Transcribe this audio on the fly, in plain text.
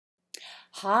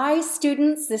Hi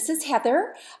students, this is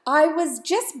Heather. I was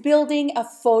just building a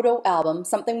photo album,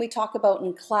 something we talk about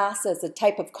in class as a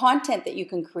type of content that you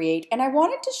can create, and I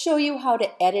wanted to show you how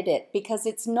to edit it because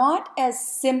it's not as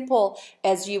simple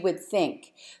as you would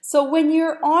think. So when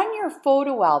you're on your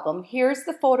photo album, here's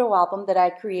the photo album that I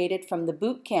created from the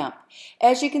boot camp.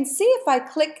 As you can see, if I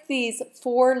click these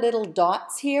four little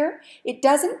dots here, it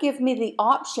doesn't give me the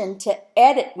option to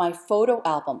edit my photo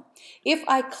album. If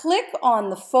I click on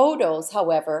the photos,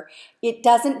 however, it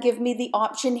doesn't give me the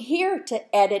option here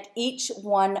to edit each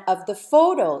one of the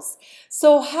photos.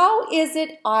 So how is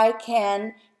it I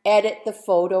can edit the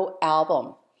photo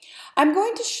album? I'm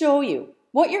going to show you.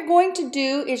 What you're going to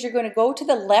do is you're going to go to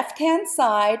the left-hand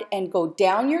side and go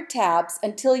down your tabs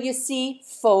until you see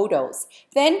Photos.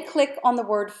 Then click on the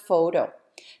word Photo.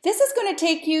 This is going to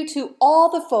take you to all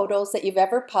the photos that you've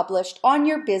ever published on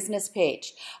your business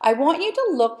page. I want you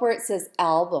to look where it says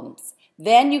Albums.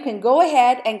 Then you can go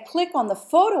ahead and click on the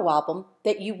photo album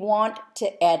that you want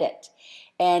to edit.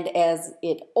 And as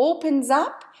it opens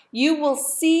up, you will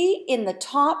see in the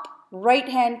top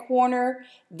right-hand corner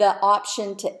the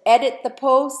option to edit the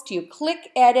post. You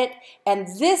click Edit, and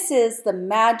this is the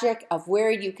magic of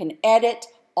where you can edit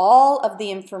all of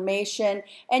the information,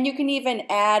 and you can even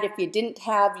add, if you didn't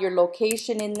have your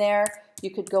location in there, you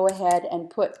could go ahead and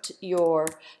put your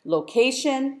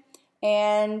location,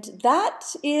 and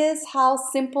that is how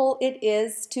simple it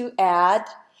is to add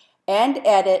and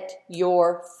edit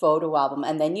your photo album.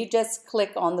 And then you just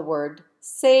click on the word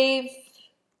save.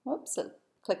 Whoops,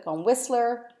 click on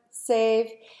Whistler, save.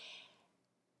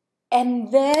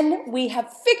 And then we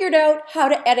have figured out how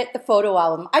to edit the photo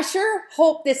album. I sure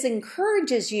hope this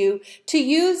encourages you to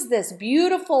use this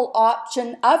beautiful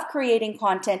option of creating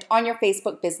content on your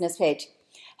Facebook business page.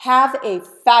 Have a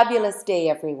fabulous day,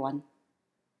 everyone.